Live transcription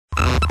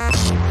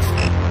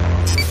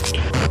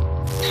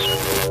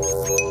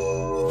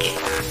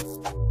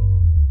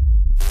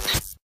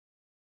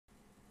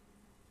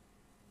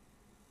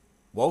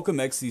Welcome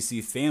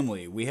XDC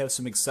family. We have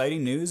some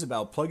exciting news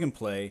about Plug and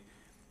Play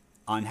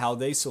on how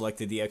they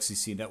selected the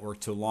XDC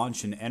Network to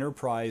launch an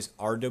enterprise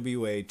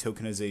RWA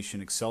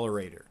Tokenization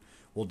accelerator.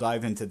 We'll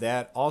dive into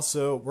that.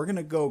 Also, we're going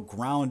to go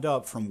ground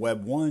up from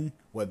Web 1,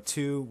 Web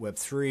 2, Web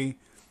 3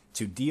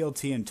 to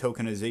DLT and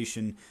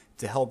tokenization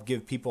to help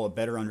give people a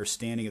better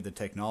understanding of the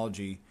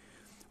technology.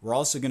 We're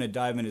also going to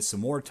dive into some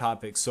more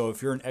topics, so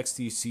if you're an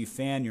XDC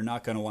fan, you're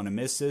not going to want to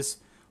miss this.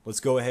 Let's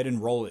go ahead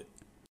and roll it.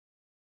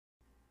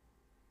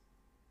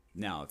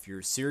 Now, if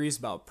you're serious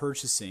about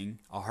purchasing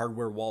a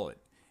hardware wallet,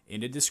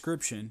 in the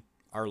description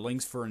are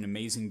links for an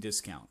amazing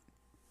discount.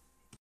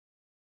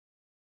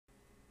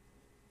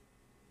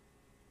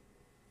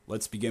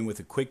 Let's begin with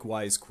a quick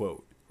wise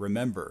quote.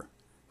 Remember,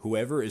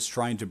 whoever is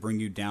trying to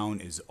bring you down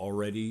is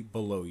already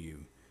below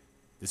you.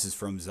 This is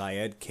from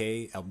Zayed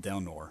K.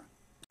 Abdelnour.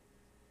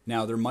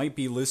 Now, there might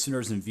be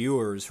listeners and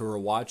viewers who are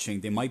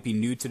watching. They might be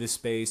new to this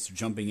space,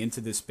 jumping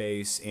into this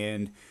space,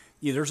 and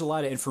there's a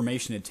lot of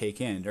information to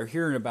take in. They're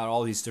hearing about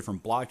all these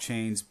different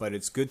blockchains, but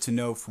it's good to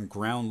know from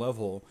ground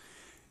level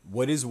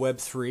what is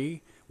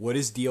Web3, what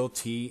is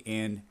DLT,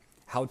 and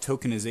how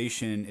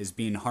tokenization is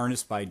being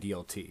harnessed by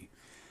DLT.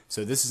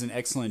 So this is an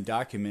excellent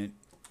document.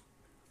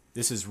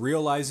 This is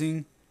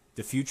realizing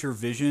the future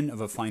vision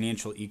of a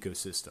financial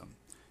ecosystem.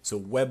 So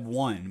Web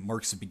 1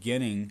 marks the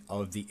beginning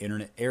of the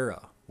internet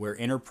era, where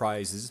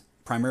enterprises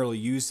primarily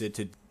used it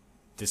to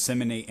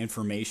disseminate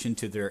information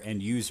to their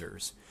end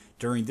users.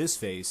 During this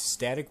phase,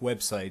 static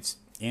websites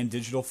and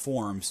digital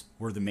forms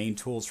were the main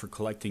tools for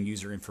collecting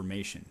user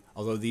information.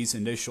 Although these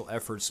initial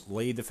efforts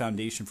laid the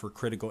foundation for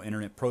critical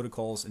internet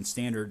protocols and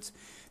standards,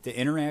 the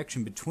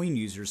interaction between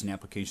users and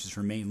applications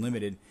remained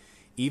limited.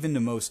 Even the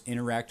most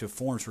interactive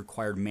forms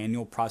required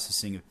manual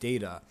processing of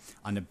data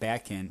on the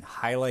back end,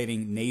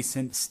 highlighting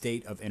nascent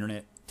state of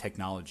internet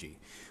technology.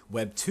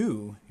 Web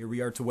 2, here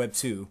we are to Web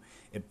 2,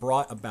 it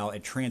brought about a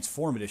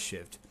transformative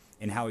shift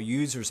in how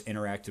users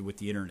interacted with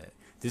the internet.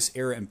 This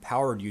era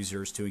empowered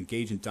users to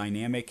engage in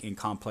dynamic and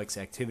complex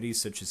activities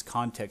such as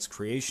context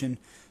creation,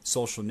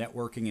 social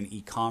networking, and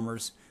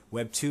e-commerce.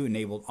 Web 2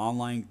 enabled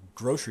online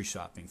grocery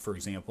shopping, for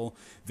example,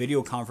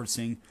 video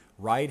conferencing,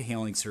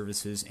 ride-hailing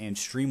services, and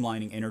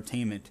streamlining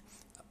entertainment,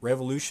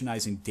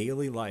 revolutionizing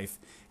daily life.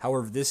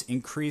 However, this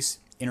increased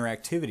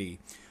interactivity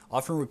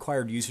often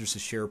required users to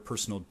share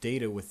personal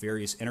data with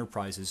various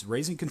enterprises,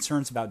 raising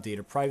concerns about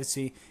data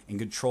privacy and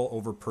control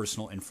over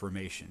personal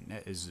information.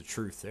 That is the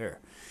truth there.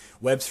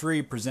 Web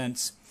 3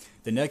 presents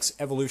the next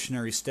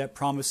evolutionary step,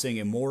 promising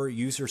a more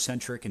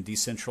user-centric and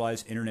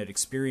decentralized internet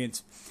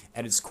experience.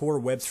 At its core,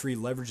 Web 3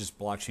 leverages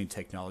blockchain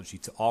technology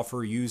to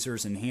offer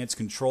users enhanced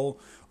control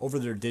over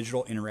their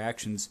digital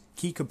interactions.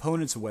 Key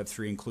components of Web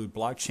 3 include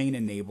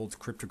blockchain-enabled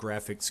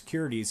cryptographic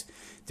securities,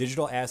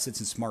 digital assets,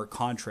 and smart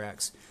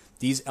contracts.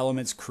 These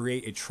elements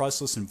create a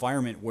trustless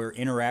environment where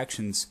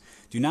interactions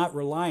do not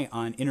rely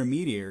on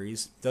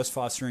intermediaries, thus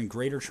fostering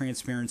greater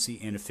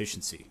transparency and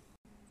efficiency.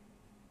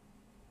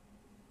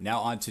 Now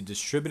on to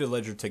distributed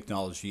ledger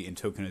technology and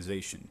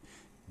tokenization.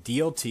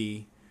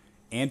 DLT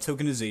and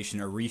tokenization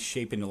are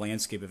reshaping the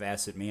landscape of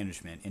asset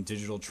management and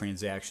digital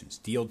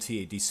transactions.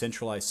 DLT, a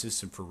decentralized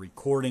system for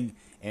recording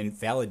and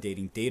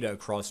validating data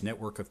across a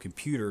network of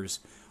computers,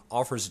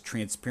 offers a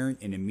transparent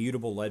and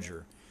immutable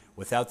ledger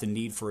without the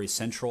need for a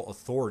central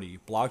authority.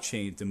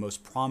 Blockchain, the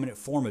most prominent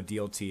form of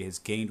DLT, has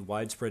gained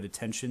widespread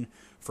attention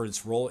for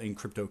its role in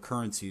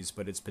cryptocurrencies,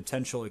 but its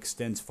potential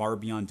extends far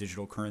beyond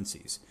digital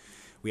currencies.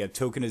 We have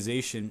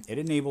tokenization. It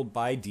enabled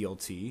by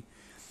DLT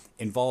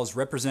involves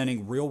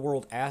representing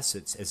real-world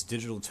assets as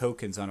digital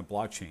tokens on a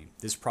blockchain.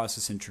 This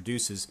process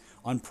introduces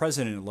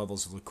unprecedented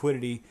levels of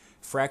liquidity,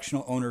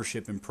 fractional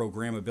ownership, and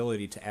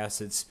programmability to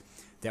assets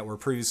that were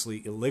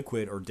previously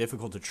illiquid or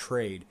difficult to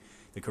trade.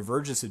 The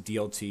convergence of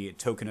DLT and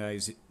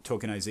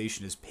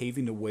tokenization is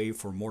paving the way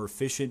for more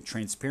efficient,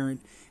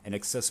 transparent, and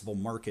accessible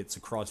markets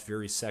across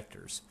various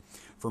sectors.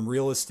 From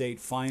real estate,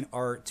 fine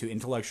art, to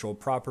intellectual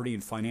property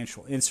and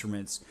financial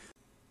instruments,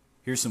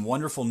 here's some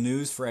wonderful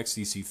news for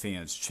XDC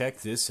fans.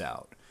 Check this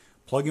out.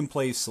 Plug and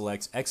Play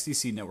selects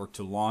XDC Network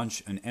to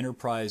launch an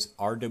enterprise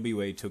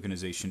RWA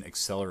Tokenization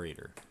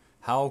accelerator.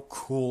 How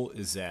cool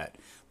is that?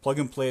 Plug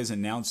and Play has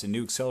announced a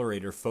new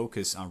accelerator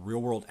focused on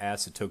real-world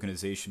asset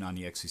tokenization on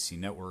the XDC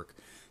Network.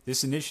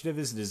 This initiative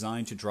is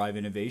designed to drive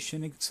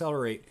innovation and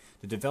accelerate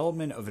the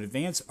development of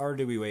advanced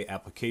RWA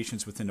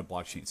applications within the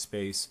blockchain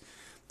space.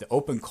 The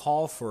open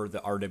call for the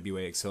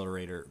RWA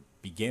accelerator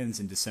begins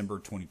in December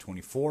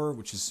 2024,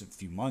 which is a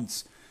few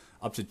months.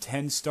 Up to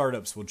 10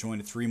 startups will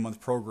join a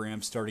 3-month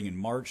program starting in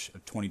March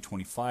of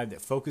 2025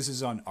 that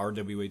focuses on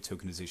RWA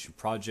tokenization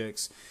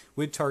projects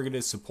with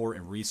targeted support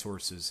and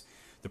resources.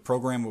 The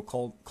program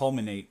will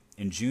culminate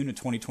in June of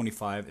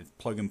 2025 at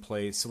Plug and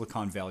Play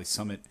Silicon Valley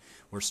Summit,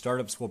 where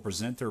startups will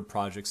present their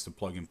projects to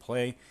Plug and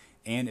Play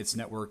and its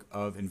network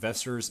of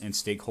investors and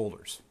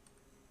stakeholders.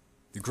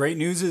 The great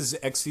news is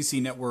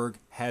XDC Network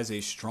has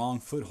a strong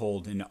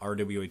foothold in the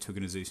RWA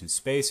tokenization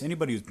space.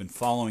 Anybody who's been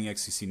following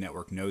XDC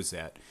Network knows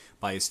that.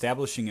 By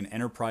establishing an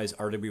enterprise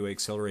RWA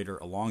accelerator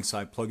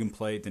alongside Plug and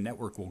Play, the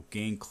network will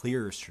gain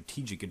clear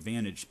strategic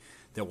advantage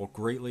that will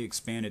greatly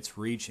expand its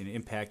reach and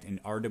impact in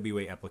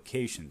RWA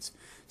applications,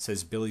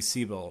 says Billy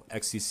Siebel,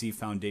 XDC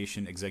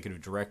Foundation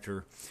Executive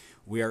Director.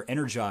 We are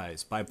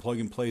energized by Plug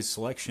and Play's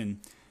selection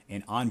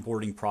and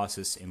onboarding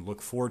process and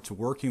look forward to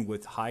working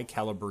with high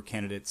caliber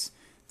candidates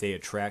they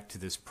attract to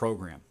this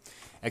program.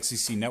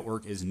 XDC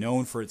Network is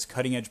known for its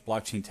cutting-edge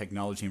blockchain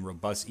technology and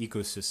robust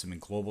ecosystem in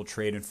global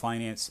trade and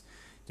finance.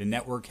 The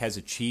network has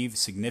achieved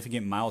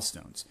significant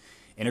milestones: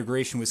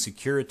 integration with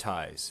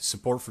Securitize,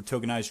 support for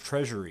tokenized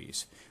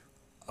treasuries.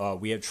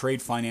 We have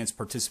trade finance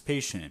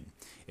participation,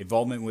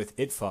 involvement with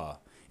ITFA,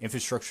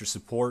 infrastructure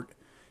support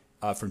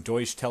from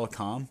Deutsche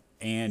Telekom,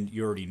 and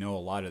you already know a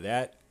lot of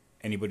that.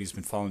 Anybody who's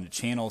been following the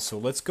channel. So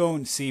let's go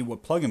and see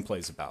what Plug and Play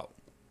is about.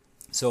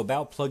 So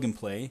about Plug and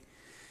Play.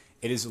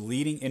 It is a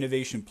leading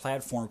innovation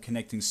platform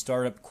connecting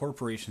startup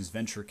corporations,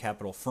 venture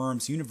capital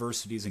firms,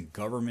 universities, and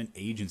government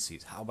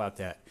agencies. How about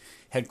that?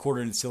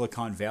 Headquartered in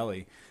Silicon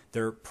Valley,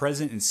 they're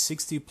present in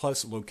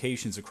 60-plus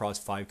locations across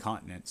 5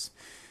 continents.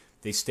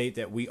 They state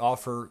that we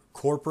offer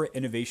corporate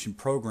innovation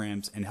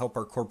programs and help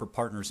our corporate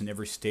partners in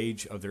every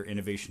stage of their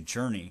innovation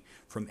journey,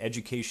 from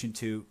education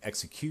to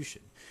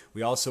execution.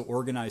 We also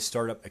organize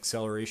startup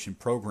acceleration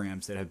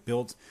programs that have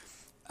built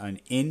an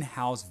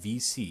in-house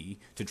VC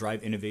to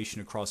drive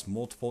innovation across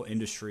multiple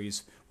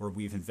industries, where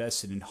we've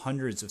invested in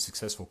hundreds of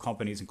successful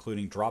companies,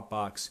 including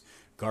Dropbox,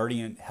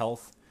 Guardian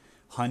Health,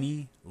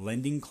 Honey,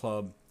 Lending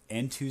Club,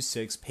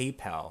 N26,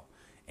 PayPal,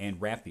 and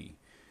Rappi.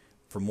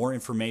 For more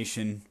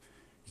information,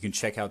 you can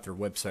check out their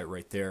website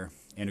right there.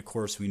 And of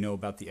course, we know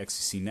about the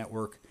XDC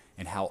network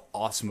and how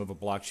awesome of a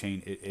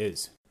blockchain it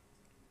is.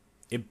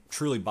 It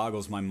truly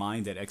boggles my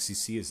mind that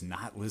XDC is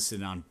not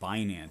listed on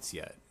Binance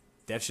yet.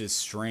 That's just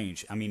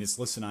strange. I mean, it's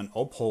listed on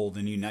Uphold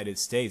in the United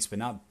States, but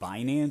not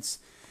Binance.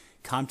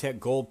 Comtech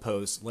Gold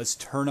Post, let's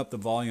turn up the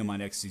volume on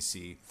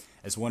XDC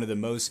as one of the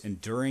most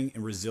enduring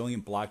and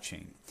resilient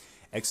blockchain.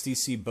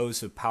 XDC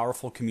boasts a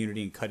powerful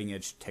community and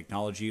cutting-edge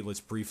technology. Let's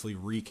briefly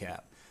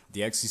recap.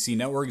 The XDC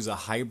network is a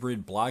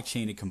hybrid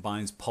blockchain. It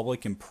combines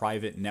public and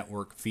private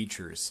network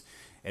features.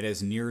 It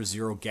has near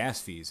zero gas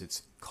fees.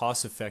 It's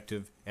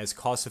cost-effective, has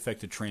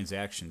cost-effective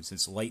transactions.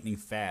 It's lightning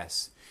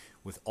fast,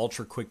 with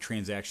ultra-quick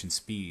transaction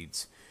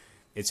speeds.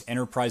 It's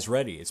enterprise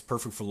ready. It's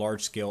perfect for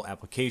large-scale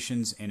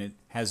applications, and it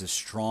has a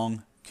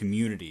strong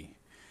community.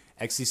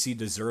 XDC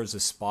deserves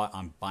a spot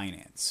on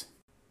Binance.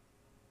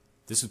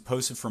 This was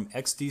posted from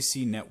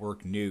XDC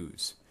Network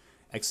News.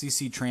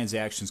 XDC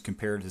transactions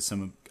compared to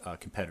some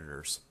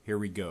competitors. Here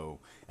we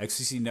go.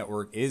 XDC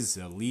Network is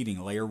the leading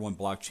Layer 1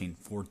 blockchain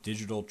for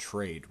digital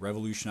trade,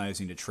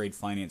 revolutionizing the trade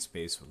finance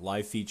space with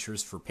live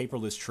features for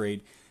paperless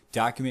trade,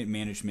 document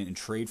management, and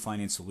trade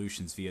finance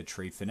solutions via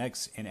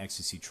TradeFinex and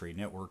XDC Trade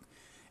Network.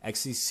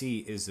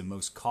 XDC is the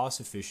most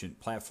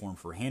cost-efficient platform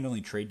for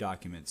handling trade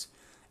documents,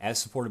 as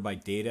supported by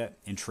data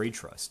and trade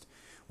trust.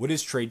 What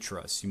is trade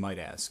trust, you might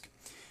ask?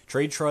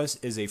 Trade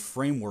trust is a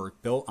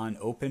framework built on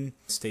Open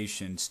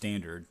Station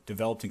standard,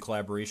 developed in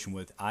collaboration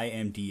with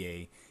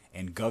IMDA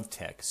and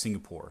GovTech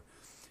Singapore,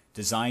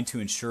 designed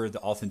to ensure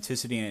the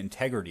authenticity and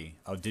integrity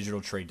of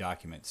digital trade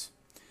documents.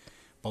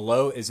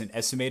 Below is an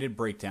estimated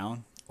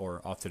breakdown,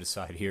 or off to the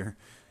side here,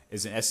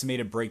 is an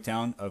estimated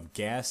breakdown of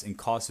gas and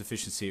cost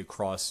efficiency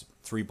across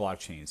 3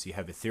 blockchains. You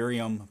have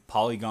Ethereum,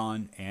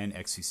 Polygon, and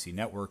XDC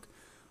Network.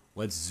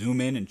 Let's zoom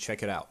in and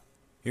check it out.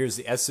 Here's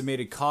the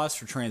estimated cost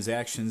for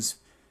transactions.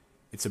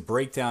 It's a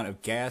breakdown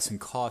of gas and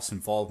costs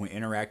involved when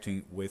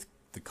interacting with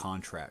the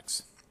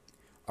contracts.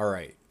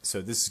 Alright, so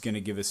this is going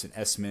to give us an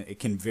estimate. It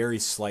can vary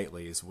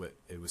slightly, is what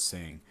it was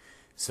saying.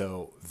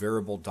 So,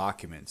 variable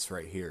documents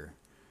right here.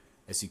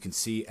 As you can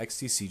see,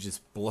 XDC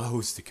just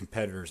blows the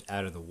competitors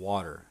out of the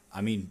water.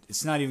 I mean,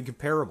 it's not even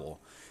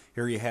comparable.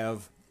 Here you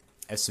have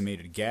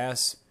estimated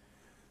gas,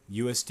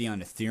 USD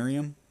on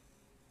Ethereum,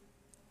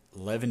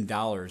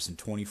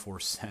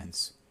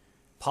 $11.24.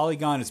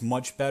 Polygon is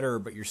much better,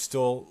 but you're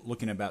still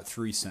looking at about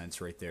 3 cents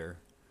right there.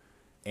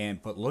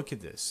 But look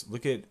at this.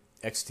 Look at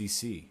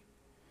XDC.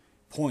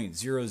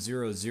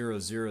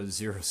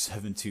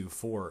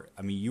 0.0000724.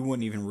 I mean, you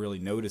wouldn't even really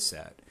notice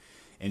that.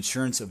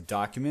 Insurance of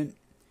document,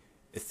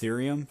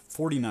 Ethereum,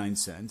 49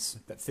 cents,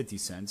 about 50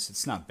 cents.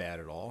 It's not bad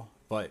at all,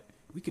 but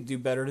we could do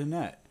better than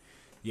that.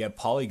 You have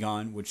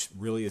Polygon, which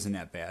really isn't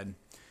that bad.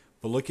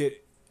 But look at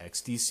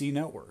XDC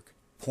Network,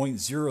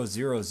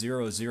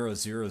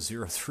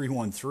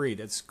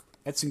 0.0000313.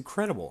 That's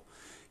incredible.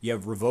 You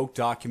have revoked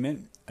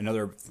document,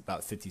 another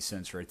about 50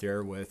 cents right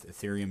there with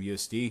Ethereum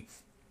USD.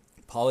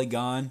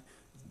 Polygon,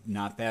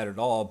 not bad at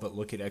all, but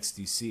look at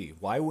XDC.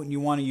 Why wouldn't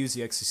you want to use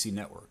the XDC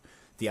network?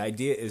 The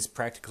idea is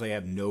practically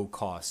have no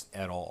cost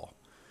at all.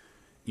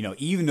 You know,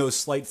 even those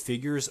slight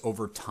figures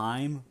over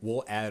time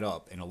will add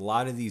up. And a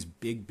lot of these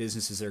big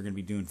businesses that are going to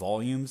be doing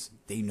volumes,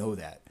 they know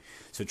that.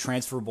 So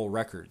transferable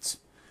records.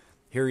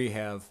 Here you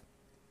have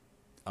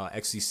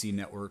XDC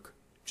network,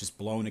 just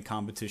blowing the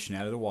competition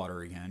out of the water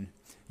again.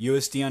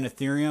 USD on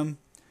Ethereum,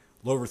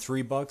 a little over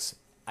 $3.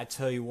 I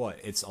tell you what,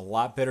 it's a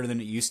lot better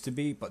than it used to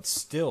be, but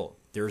still,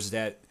 there's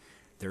that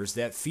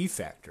fee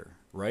factor,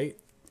 right?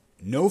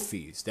 No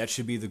fees. That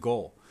should be the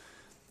goal.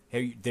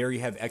 Hey, there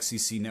you have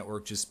XDC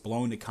Network just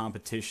blowing the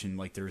competition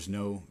like there's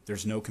no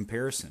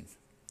comparison.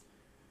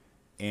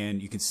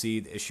 And you can see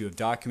the issue of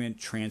document,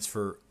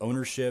 transfer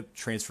ownership,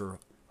 transfer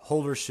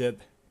holdership,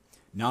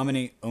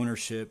 nominate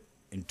ownership,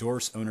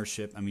 endorse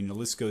ownership. I mean, the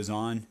list goes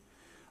on.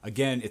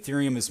 Again,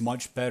 Ethereum is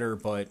much better,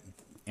 but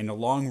in the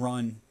long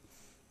run,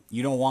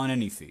 you don't want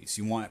any fees.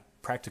 You want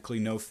practically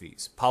no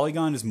fees.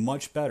 Polygon is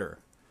much better,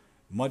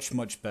 much,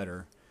 much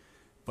better.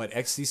 But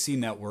XDC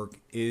Network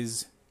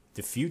is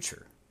the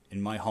future.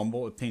 In my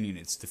humble opinion,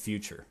 it's the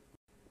future.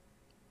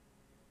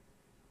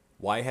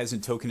 Why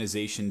hasn't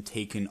tokenization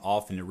taken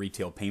off in the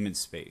retail payment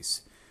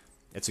space?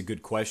 That's a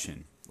good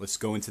question. Let's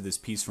go into this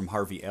piece from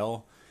Harvey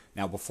L.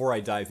 Now, before I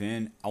dive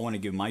in, I want to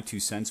give my 2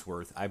 cents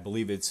worth. I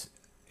believe it's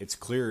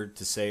clear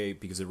to say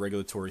because the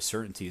regulatory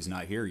certainty is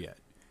not here yet.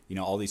 You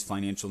know, all these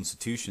financial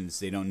institutions,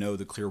 they don't know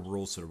the clear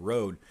rules of the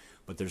road,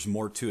 but there's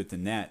more to it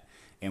than that.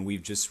 And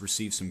we've just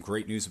received some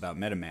great news about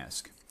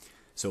MetaMask.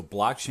 So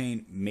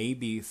blockchain may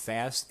be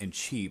fast and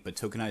cheap, but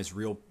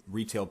tokenized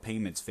retail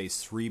payments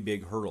face 3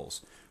 big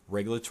hurdles: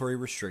 regulatory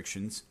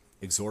restrictions,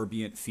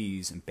 exorbitant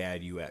fees, and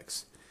bad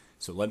UX.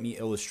 So let me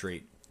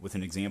illustrate with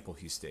an example,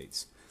 he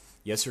states.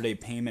 Yesterday,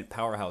 payment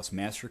powerhouse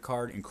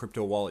MasterCard and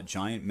crypto wallet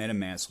giant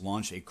MetaMask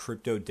launched a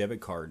crypto debit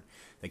card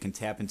that can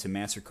tap into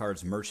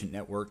MasterCard's merchant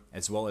network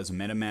as well as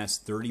MetaMask's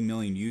 30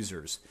 million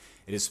users.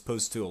 It is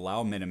supposed to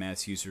allow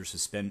MetaMask users to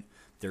spend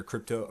their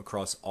crypto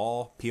across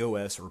all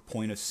POS or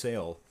point of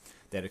sale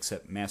that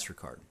accept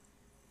MasterCard.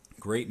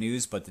 Great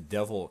news, but the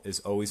devil is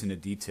always in the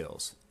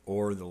details,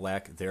 or the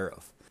lack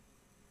thereof.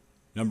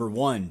 Number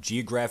 1,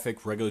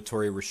 geographic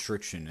regulatory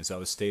restriction. As I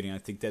was stating, I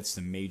think that's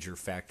the major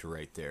factor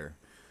right there.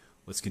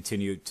 Let's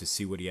continue to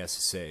see what he has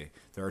to say.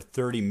 There are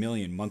 30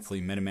 million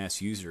monthly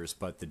MetaMask users,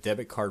 but the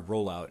debit card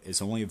rollout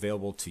is only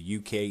available to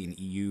UK and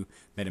EU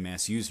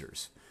MetaMask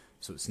users.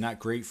 So it's not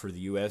great for the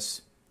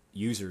US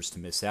users to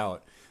miss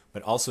out,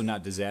 but also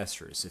not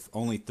disastrous. If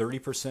only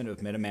 30% of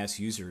MetaMask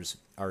users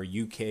are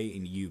UK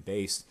and EU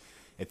based,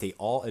 if they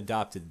all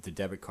adopted the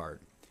debit card,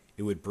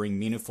 it would bring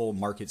meaningful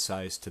market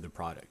size to the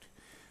product.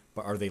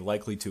 But are they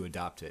likely to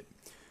adopt it?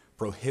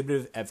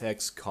 Prohibitive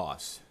FX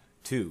costs.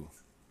 2.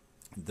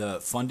 The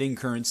funding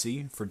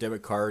currency for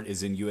debit card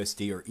is in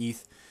USD or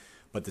ETH,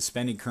 but the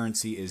spending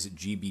currency is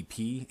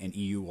GBP and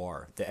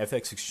EUR. The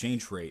FX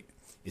exchange rate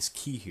is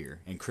key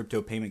here, and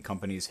crypto payment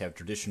companies have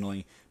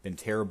traditionally been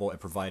terrible at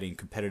providing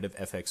competitive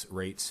FX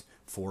rates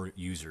for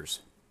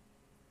users.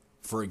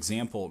 For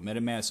example,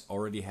 MetaMask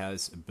already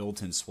has a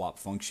built-in swap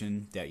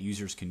function that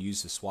users can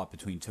use to swap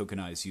between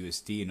tokenized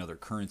USD and other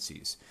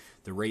currencies.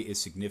 The rate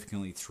is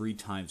significantly 3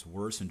 times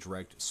worse than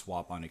direct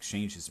swap on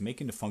exchanges,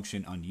 making the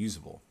function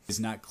unusable. It is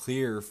not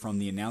clear from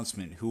the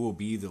announcement who will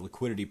be the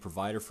liquidity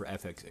provider for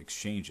FX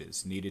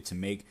exchanges needed to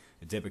make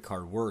a debit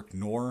card work,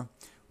 nor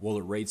will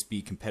the rates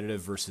be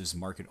competitive versus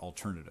market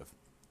alternative.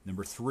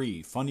 Number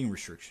 3, funding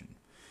restriction.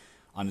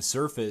 On the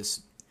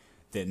surface,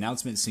 the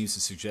announcement seems to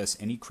suggest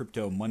any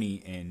crypto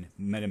money in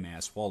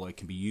MetaMask wallet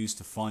can be used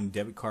to fund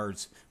debit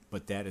cards,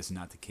 but that is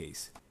not the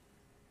case.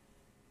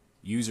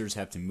 Users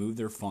have to move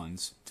their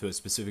funds to a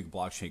specific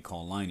blockchain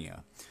called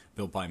Linea,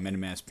 built by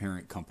MetaMask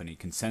parent company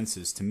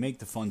Consensus, to make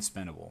the funds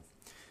spendable.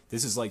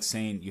 This is like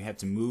saying you have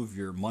to move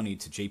your money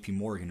to JP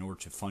Morgan in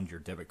order to fund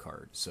your debit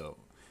card. So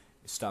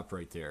stop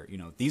right there. You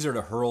know, these are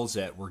the hurdles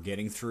that we're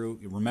getting through.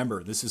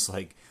 Remember, this is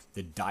like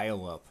the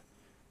dial-up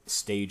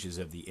stages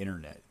of the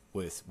internet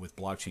with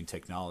blockchain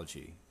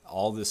technology.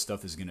 All this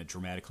stuff is going to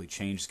dramatically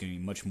change. It's going to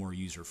be much more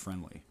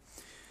user-friendly.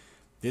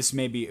 This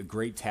may be a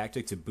great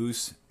tactic to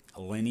boost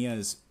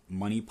Linea's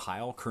money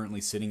pile, currently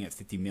sitting at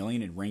 50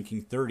 million and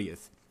ranking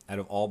 30th out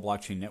of all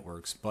blockchain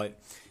networks, but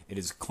it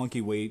is a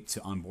clunky way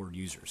to onboard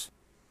users.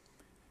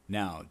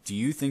 Now, do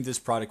you think this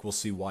product will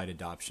see wide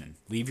adoption?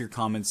 Leave your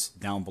comments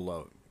down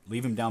below.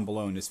 Leave them down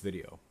below in this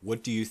video.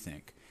 What do you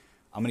think?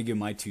 I'm going to give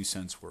my 2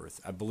 cents worth.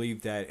 I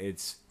believe that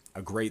it's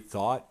a great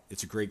thought.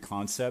 It's a great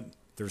concept.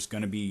 There's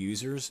going to be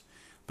users,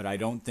 but I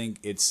don't think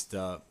it's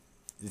the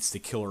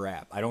killer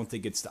app. I don't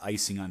think it's the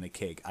icing on the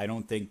cake. I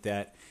don't think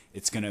that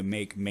it's going to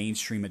make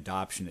mainstream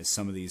adoption as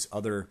some of these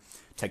other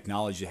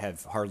technologies that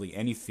have hardly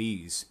any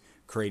fees,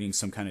 creating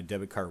some kind of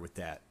debit card with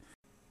that.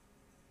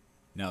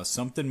 Now,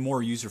 something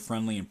more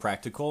user-friendly and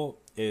practical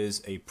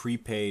is a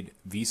prepaid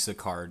Visa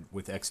card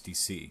with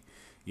XDC.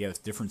 You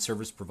have different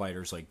service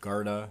providers like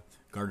Garda,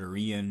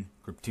 Gardarian,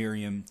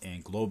 Crypterium,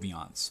 and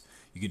Globiance.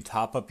 You can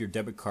top up your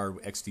debit card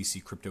with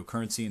XDC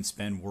cryptocurrency and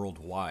spend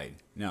worldwide.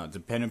 Now,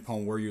 depending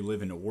upon where you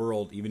live in the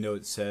world, even though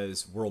it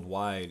says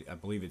worldwide, I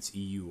believe it's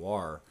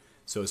EUR.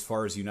 So as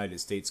far as United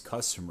States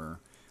customer,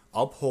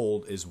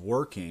 Uphold is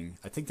working.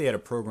 I think they had a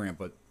program,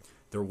 but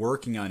they're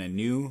working on a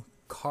new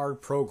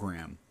card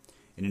program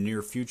in the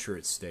near future,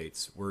 it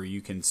states, where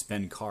you can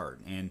spend card.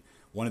 And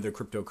one of their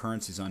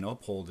cryptocurrencies on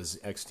Uphold is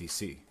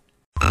XDC.